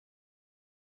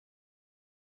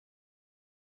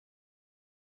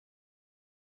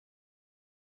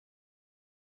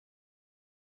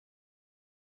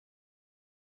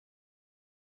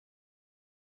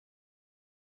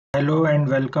Hello and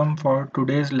welcome for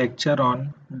today's lecture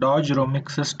on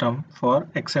Dodge-Romig system for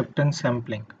acceptance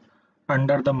sampling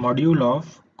under the module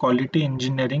of Quality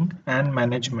Engineering and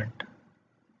Management.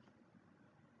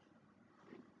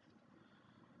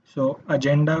 So,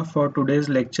 agenda for today's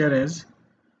lecture is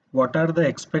what are the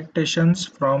expectations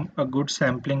from a good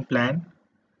sampling plan,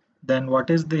 then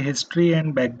what is the history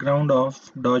and background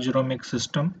of Dodge-Romig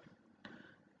system,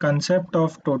 concept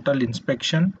of total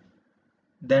inspection,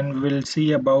 then we will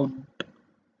see about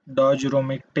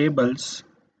Dodge-Romig tables,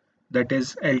 that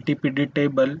is LTPD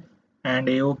table and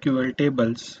AOQL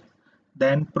tables,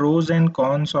 then pros and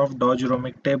cons of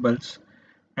Dodge-Romig tables,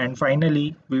 and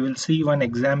finally we will see one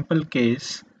example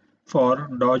case for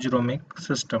Dodge-Romig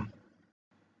system.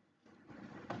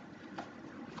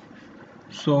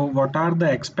 So what are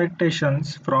the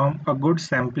expectations from a good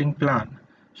sampling plan?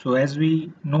 So as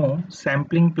we know,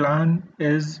 sampling plan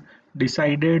is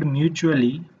decided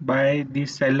mutually by the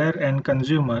seller and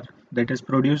consumer, that is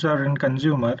producer and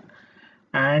consumer,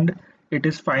 and it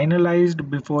is finalized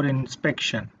before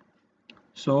inspection.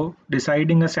 So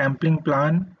deciding a sampling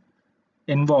plan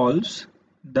involves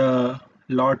the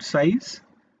lot size,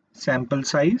 sample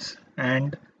size,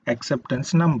 and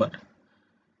acceptance number.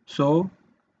 So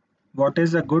what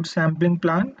is a good sampling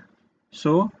plan?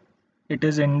 So it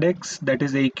is index, that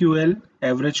is AQL,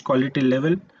 average quality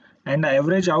level, and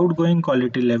average outgoing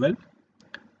quality level,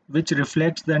 which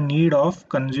reflects the need of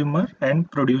consumer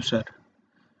and producer.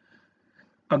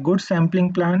 A good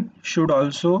sampling plan should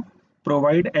also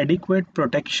provide adequate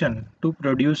protection to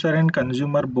producer and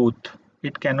consumer both.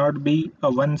 It cannot be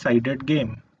a one-sided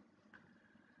game.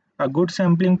 A good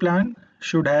sampling plan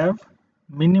should have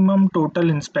minimum total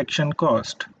inspection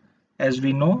cost. As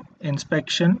we know,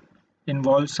 inspection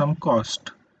involves some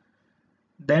cost.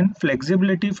 Then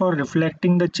flexibility for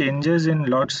reflecting the changes in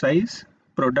lot size,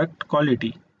 product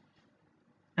quality.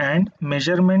 And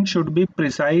measurement should be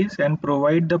precise and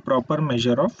provide the proper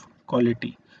measure of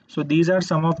quality. So these are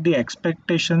some of the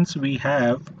expectations we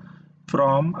have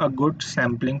from a good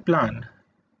sampling plan.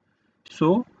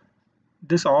 So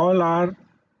this all are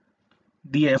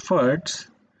the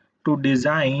efforts to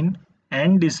design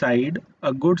and decide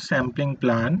a good sampling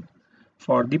plan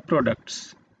for the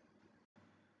products.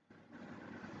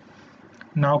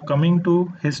 Now coming to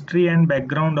history and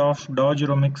background of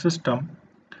Dodge-Romig system.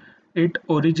 It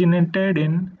originated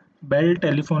in Bell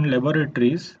Telephone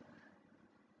Laboratories,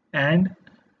 and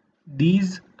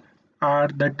these are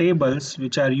the tables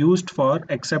which are used for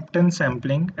acceptance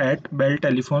sampling at Bell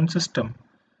Telephone System.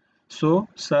 So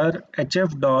Sir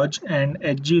H.F. Dodge and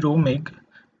H.G. Romig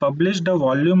published a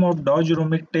volume of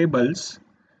Dodge-Romig tables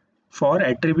for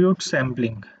attribute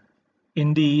sampling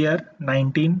in the year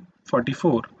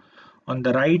 1944. On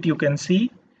the right you can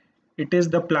see it is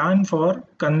the plan for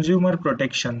consumer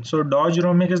protection. So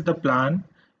Dodge-Romig is the plan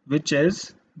which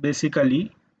is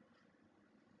basically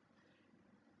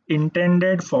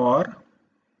intended for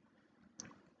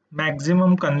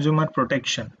maximum consumer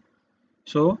protection.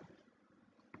 So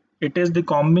it is the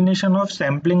combination of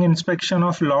sampling inspection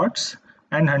of lots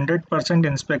and 100%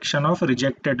 inspection of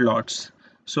rejected lots.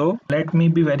 So let me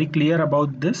be very clear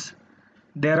about this.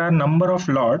 There are number of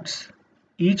lots.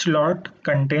 Each lot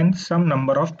contains some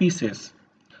number of pieces.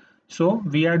 So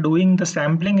we are doing the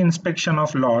sampling inspection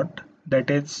of lot, that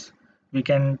is we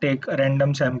can take a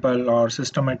random sample or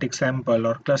systematic sample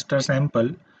or cluster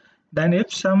sample. Then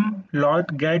if some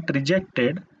lot get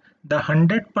rejected, the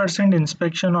 100%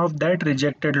 inspection of that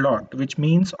rejected lot, which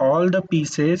means all the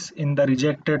pieces in the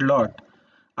rejected lot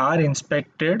are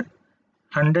inspected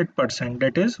 100%,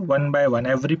 that is one by one,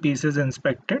 every piece is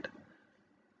inspected.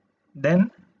 Then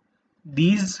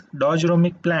these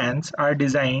Dodge-Romig plans are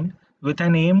designed with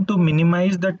an aim to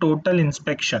minimize the total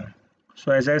inspection.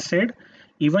 So as I said,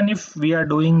 even if we are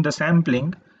doing the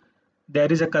sampling,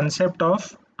 there is a concept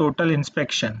of total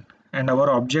inspection, and our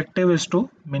objective is to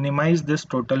minimize this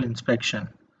total inspection.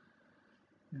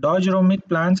 Dodge-Romig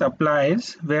plans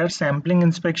applies where sampling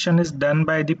inspection is done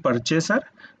by the purchaser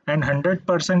and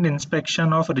 100%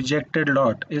 inspection of rejected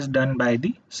lot is done by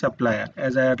the supplier,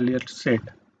 as I earlier said.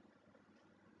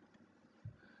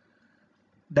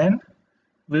 Then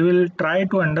we will try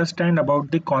to understand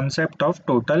about the concept of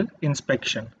total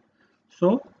inspection.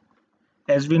 So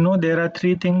as we know, there are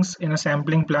three things in a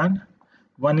sampling plan.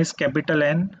 One is capital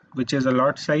N, which is a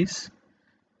lot size,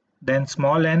 then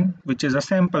small n, which is a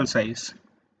sample size,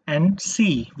 and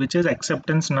C, which is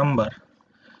acceptance number.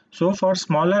 So for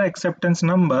smaller acceptance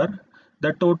number,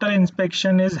 the total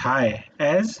inspection is high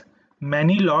as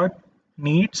many lot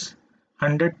needs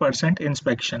 100%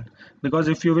 inspection, because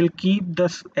if you will keep the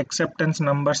acceptance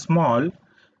number small,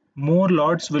 more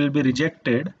lots will be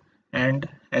rejected and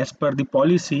as per the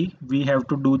policy, we have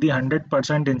to do the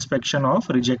 100% inspection of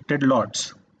rejected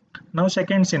lots. Now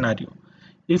second scenario,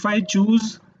 if I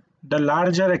choose the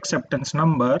larger acceptance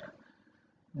number,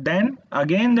 then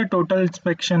again the total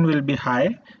inspection will be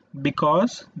high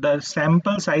because the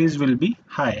sample size will be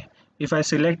high. If I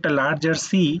select a larger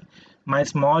C, my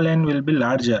small n will be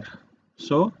larger.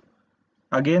 So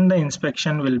again the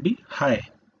inspection will be high.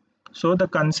 So the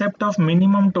concept of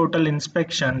minimum total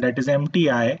inspection, that is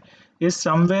MTI, is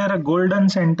somewhere a golden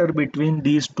center between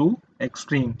these two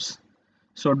extremes.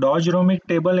 So Dodge-Romig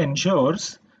table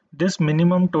ensures this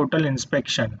minimum total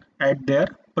inspection at their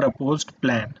proposed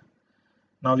plan.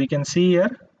 Now we can see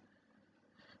here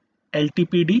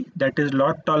LTPD, that is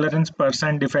lot tolerance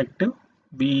percent defective.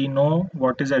 We know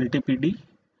what is LTPD.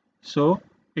 So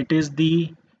it is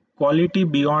the quality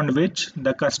beyond which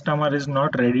the customer is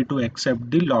not ready to accept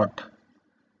the lot.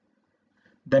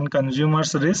 Then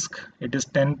consumer's risk, it is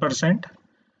 10%.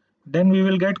 Then we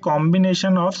will get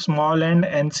combination of small and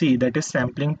NC, that is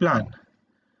sampling plan.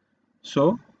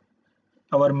 So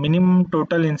our minimum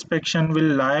total inspection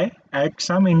will lie at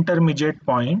some intermediate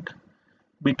point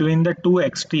between the two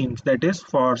extremes, that is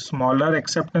for smaller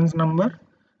acceptance number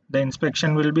the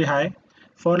inspection will be high,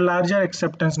 for larger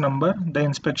acceptance number the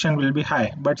inspection will be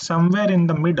high, but somewhere in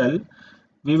the middle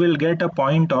we will get a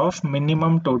point of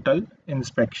minimum total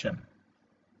inspection.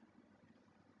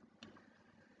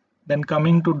 Then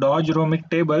coming to Dodge-Romig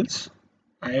tables,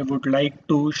 I would like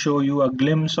to show you a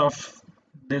glimpse of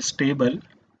this table.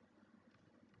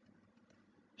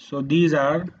 So these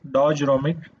are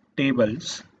Dodge-Romig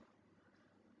tables.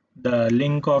 The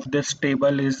link of this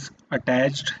table is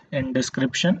attached in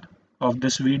description of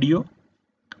this video.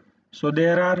 So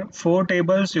there are 4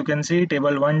 tables. You can see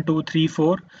table 1, 2, 3,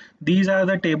 4. These are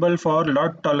the table for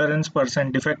lot tolerance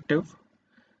percent defective.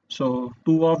 So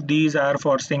 2 of these are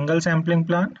for single sampling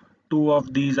plan, 2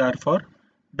 of these are for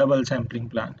double sampling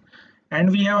plan. And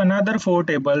we have another 4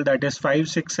 table, that is 5,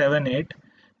 6, 7, 8,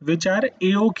 which are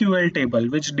AOQL table,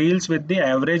 which deals with the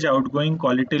average outgoing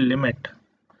quality limit.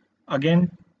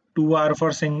 Again 2 are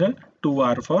for single, 2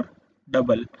 are for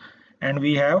double, and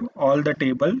we have all the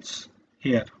tables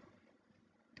here.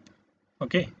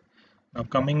 Okay, now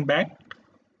coming back,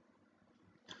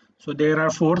 so there are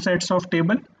 4 sets of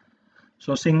table.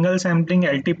 So single sampling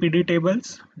LTPD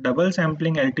tables, double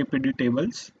sampling LTPD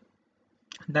tables,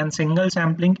 then single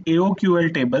sampling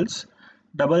AOQL tables,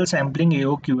 double sampling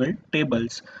AOQL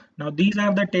tables. Now these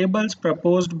are the tables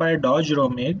proposed by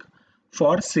Dodge-Romig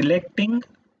for selecting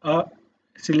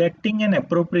an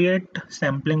appropriate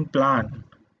sampling plan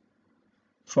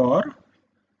for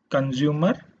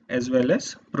consumer as well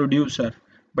as producer.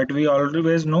 But we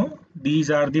always know these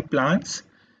are the plans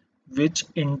which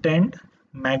intend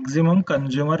maximum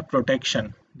consumer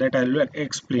protection, that I will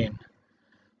explain.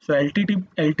 So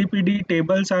LTPD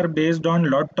tables are based on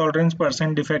lot tolerance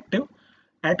percent defective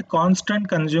at constant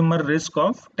consumer risk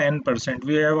of 10%.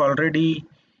 We have already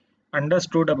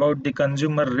understood about the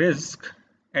consumer risk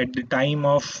at the time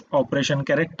of operation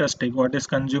characteristic. What is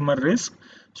consumer risk?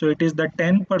 So it is the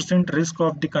 10% risk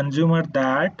of the consumer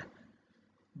that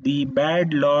the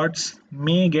bad lots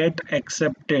may get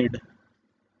accepted,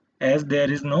 as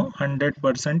there is no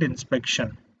 100%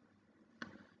 inspection.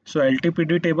 So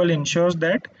LTPD table ensures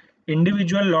that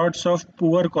individual lots of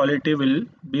poor quality will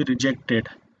be rejected,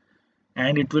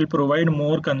 and it will provide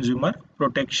more consumer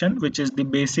protection, which is the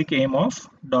basic aim of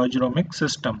Dodge-Romig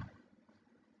system.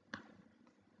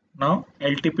 Now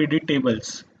LTPD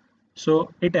tables.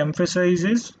 So it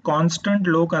emphasizes constant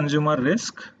low consumer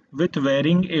risk with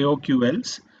varying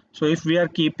AOQLs. So if we are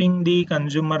keeping the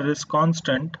consumer risk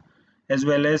constant as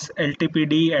well as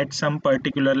LTPD at some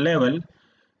particular level,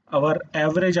 our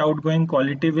average outgoing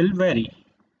quality will vary.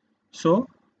 So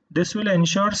this will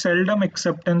ensure seldom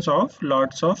acceptance of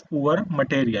lots of poor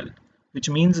material, which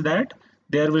means that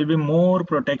there will be more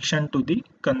protection to the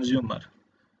consumer.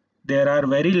 There are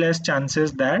very less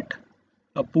chances that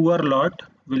a poor lot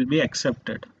will be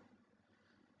accepted.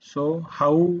 So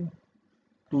how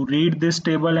to read this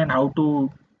table and how to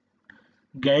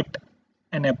get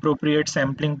an appropriate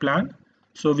sampling plan?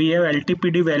 So we have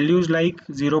LTPD values like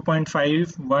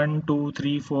 0.5, 1, 2,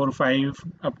 3, 4, 5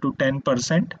 up to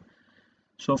 10%.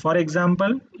 So for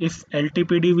example, if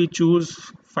LTPD we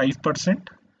choose 5%,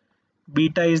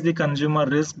 beta is the consumer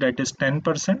risk, that is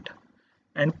 10%,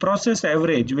 and process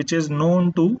average, which is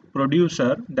known to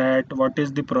producer, that what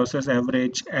is the process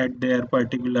average at their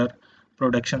particular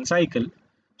production cycle.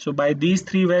 So by these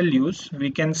 3 values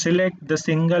we can select the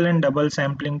single and double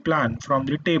sampling plan from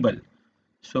the table.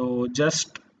 So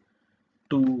just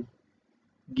to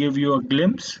give you a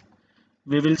glimpse,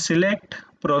 we will select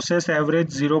process average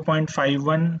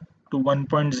 0.51 to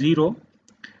 1.0,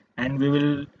 and we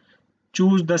will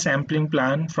choose the sampling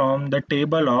plan from the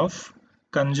table of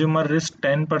consumer risk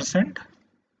 10%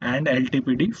 and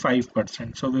LTPD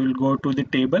 5%. So we will go to the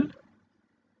table.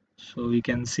 So we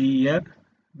can see here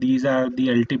these are the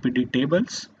LTPD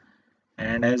tables,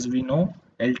 and as we know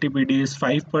LTPD is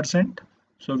 5%,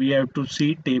 so we have to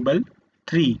see table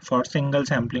 3 for single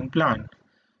sampling plan.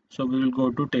 So we will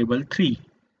go to table 3.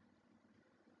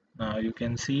 Now you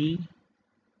can see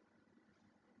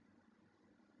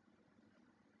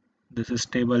this is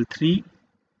table 3.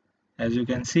 As you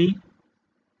can see,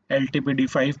 LTPD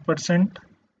 5%,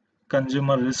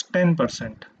 consumer risk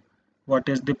 10%. What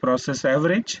is the process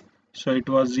average? So it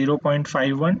was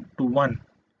 0.51 to 1.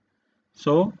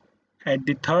 So at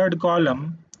the third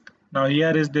column, now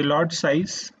here is the lot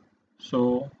size.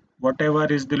 So whatever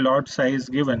is the lot size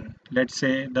given, let's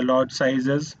say the lot size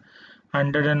is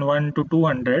 101 to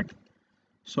 200.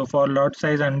 So for lot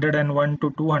size 101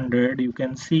 to 200, you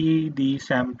can see the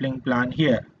sampling plan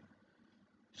here.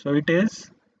 So it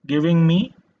is giving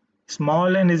me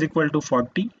small n is equal to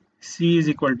 40, C is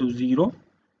equal to 0,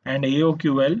 and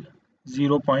AOQL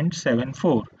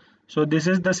 0.74. So this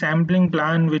is the sampling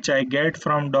plan which I get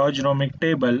from Dodge-Romig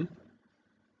table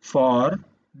for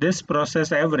this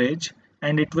process average,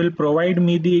 and it will provide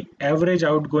me the average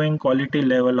outgoing quality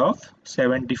level of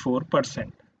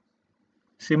 74%.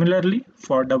 Similarly,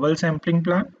 for double sampling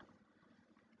plan,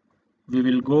 we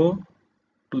will go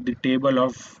to the table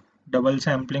of double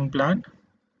sampling plan,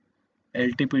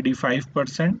 LTPD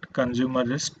 5%, consumer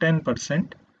risk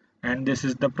 10%, and this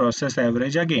is the process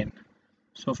average again.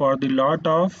 So for the lot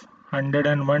of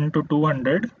 101 to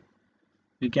 200,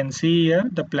 we can see here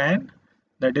the plan,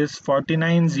 that is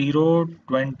 49, 0,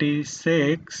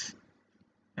 26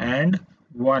 and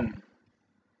 1.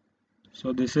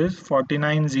 So this is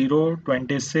 49, 0,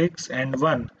 26 and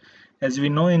 1. As we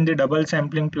know in the double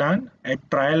sampling plan, at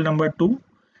trial number 2,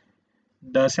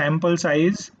 the sample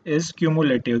size is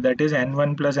cumulative, that is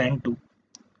n1 plus n2.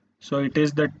 So it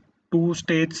is the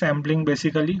two-stage sampling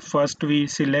basically. First we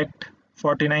select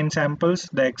 49 samples,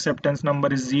 the acceptance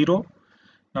number is 0.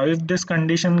 Now if this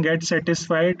condition gets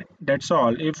satisfied, that's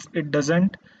all. If it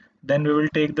doesn't, then we will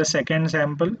take the second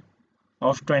sample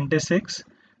of 26,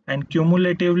 and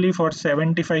cumulatively for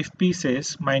 75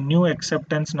 pieces my new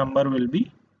acceptance number will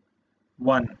be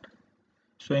 1.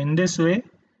 So in this way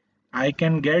I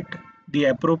can get the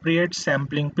appropriate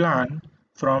sampling plan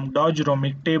from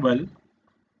Dodge-Romig table.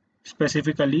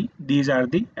 Specifically, these are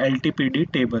the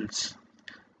LTPD tables.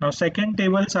 Now second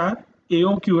tables are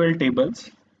AOQL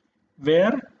tables,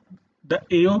 where the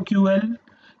AOQL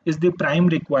is the prime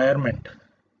requirement.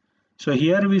 So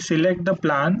here we select the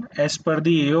plan as per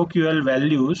the AOQL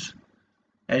values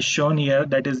as shown here,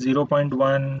 that is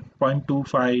 0.1,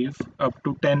 0.25 up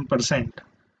to 10%.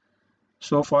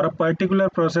 So for a particular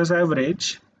process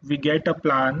average, we get a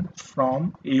plan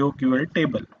from AOQL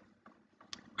table.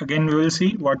 Again, we will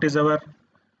see what is our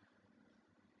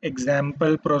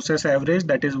example process average,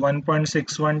 that is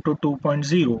 1.61 to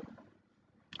 2.0.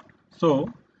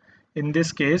 So in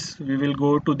this case, we will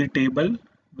go to the table.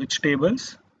 Which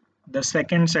tables? The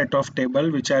second set of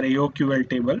table, which are AOQL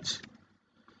tables.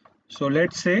 So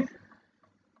let's say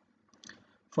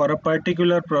for a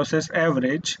particular process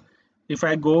average, if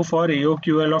I go for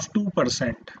AOQL of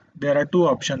 2%, there are two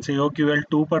options, AOQL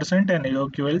 2% and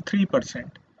AOQL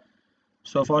 3%.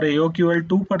 So for AOQL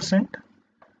 2%,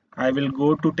 I will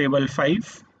go to table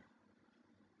 5.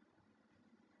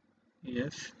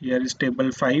 Yes, here is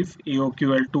table 5,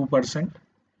 AOQL 2%.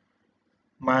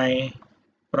 My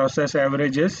process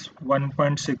average is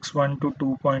 1.61 to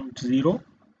 2.0,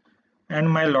 and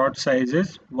my lot size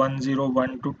is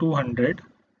 101 to 200.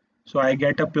 So I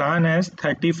get a plan as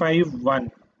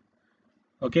 35.1.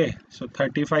 Okay, so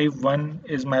 35.1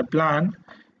 is my plan,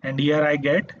 and here I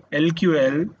get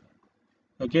LQL,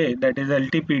 okay, that is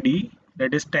LTPD,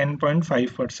 that is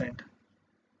 10.5%.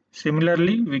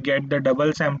 Similarly, we get the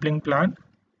double sampling plan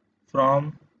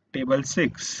from table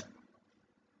 6.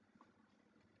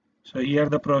 So here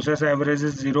the process average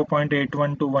is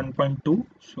 0.81 to 1.2.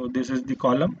 So this is the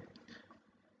column,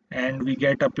 and we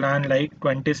get a plan like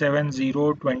 27,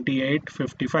 0, 28,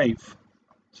 55.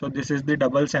 So this is the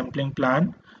double sampling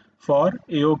plan for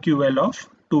AOQL of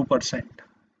 2%.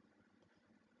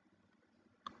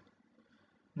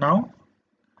 Now,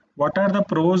 what are the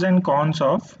pros and cons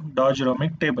of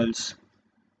Dodge-Romig tables?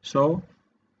 So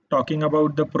talking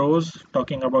about the pros,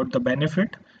 talking about the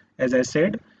benefit, as I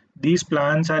said, these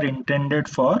plans are intended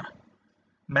for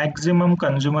maximum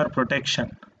consumer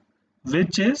protection,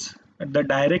 which is the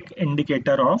direct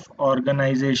indicator of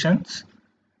organization's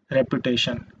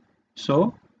reputation.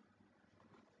 So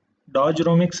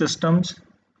Dodge-Romig systems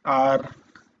are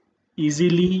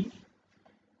easily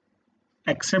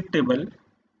acceptable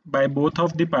by both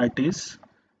of the parties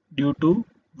due to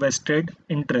vested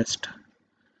interest.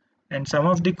 And some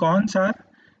of the cons are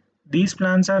these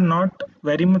plans are not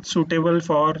very much suitable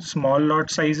for small lot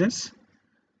sizes.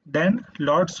 Then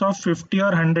lots of 50 or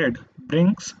 100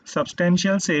 brings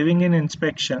substantial saving in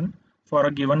inspection for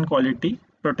a given quality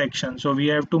protection. So we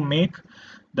have to make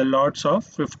the lots of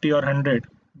 50 or 100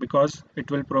 because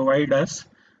it will provide us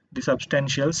the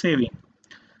substantial saving.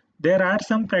 There are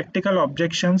some practical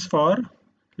objections for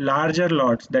larger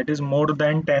lots, that is more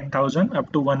than 10,000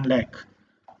 up to 1 lakh.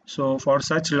 So for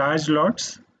such large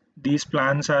lots, these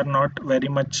plans are not very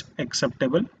much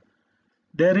acceptable.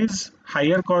 There is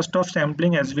higher cost of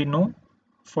sampling, as we know.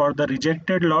 For the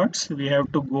rejected lots, we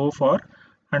have to go for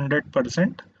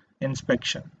 100%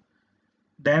 inspection.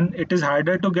 Then it is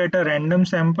harder to get a random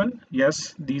sample.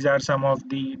 Yes, these are some of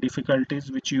the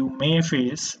difficulties which you may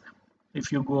face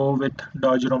if you go with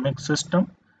Dodge-Romig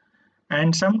system.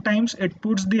 And sometimes it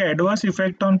puts the adverse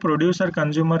effect on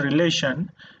producer-consumer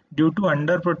relation due to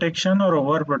underprotection or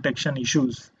overprotection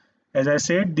issues. As I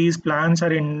said, these plans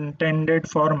are intended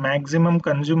for maximum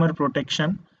consumer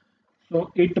protection,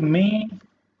 so it may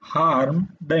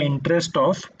harm the interest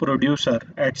of producer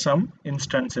at some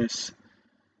instances.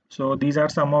 So these are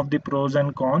some of the pros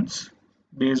and cons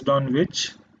based on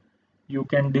which you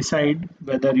can decide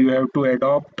whether you have to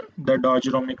adopt the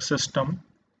Dodge-Romig system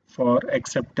for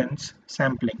acceptance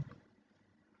sampling.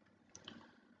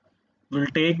 We'll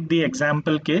take the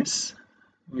example case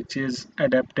which is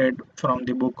adapted from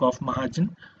the book of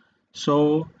Mahajan.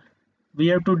 So we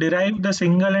have to derive the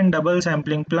single and double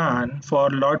sampling plan for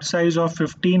lot size of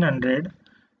 1500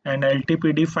 and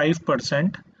LTPD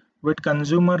 5% with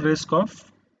consumer risk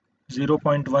of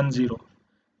 0.10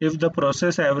 if the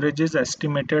process average is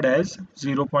estimated as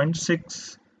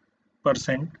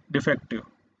 0.6% defective.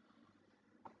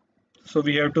 So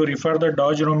we have to refer the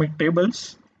Dodge-Romig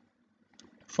tables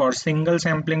for single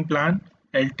sampling plan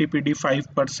LTPD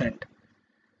 5%.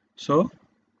 So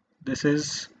this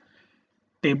is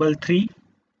table 3.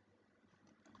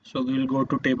 So we will go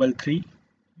to table 3.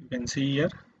 You can see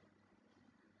here.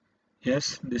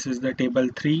 Yes, this is the table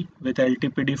 3 with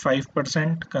LTPD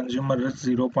 5%, consumer risk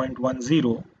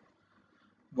 0.10.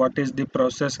 What is the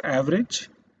process average?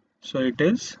 So it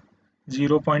is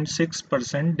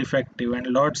 0.6% defective and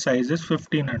lot size is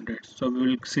 1500. So we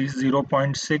will see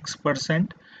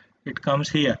 0.6%. It comes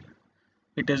here.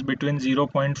 It is between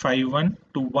 0.51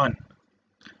 to 1.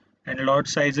 And lot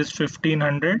size is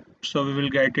 1500. So we will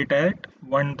get it at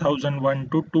 1001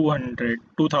 to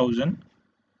 2000.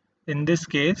 In this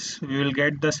case, we will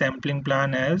get the sampling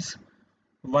plan as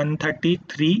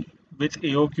 133 with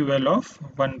AOQL of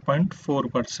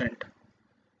 1.4%.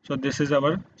 So this is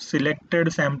our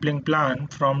selected sampling plan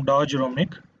from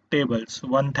Dodge-Romig tables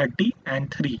 130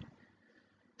 and 3.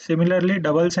 Similarly,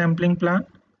 double sampling plan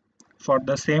for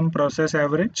the same process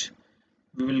average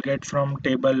we will get from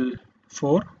table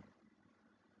 4.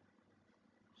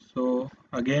 So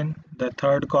again, the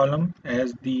third column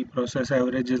as the process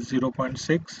average is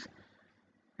 0.6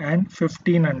 and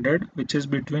 1500, which is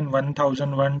between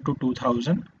 1001 to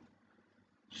 2000.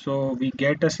 So we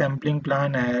get a sampling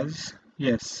plan as,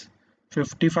 yes,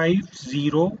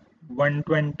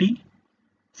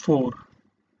 550124.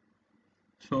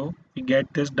 So we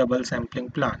get this double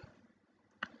sampling plan.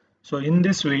 So in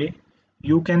this way,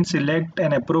 you can select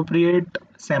an appropriate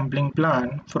sampling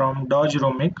plan from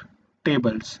Dodge-Romig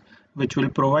tables, which will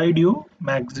provide you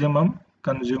maximum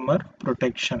consumer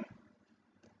protection.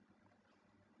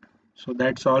 So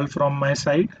that's all from my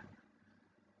side.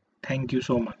 Thank you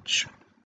so much.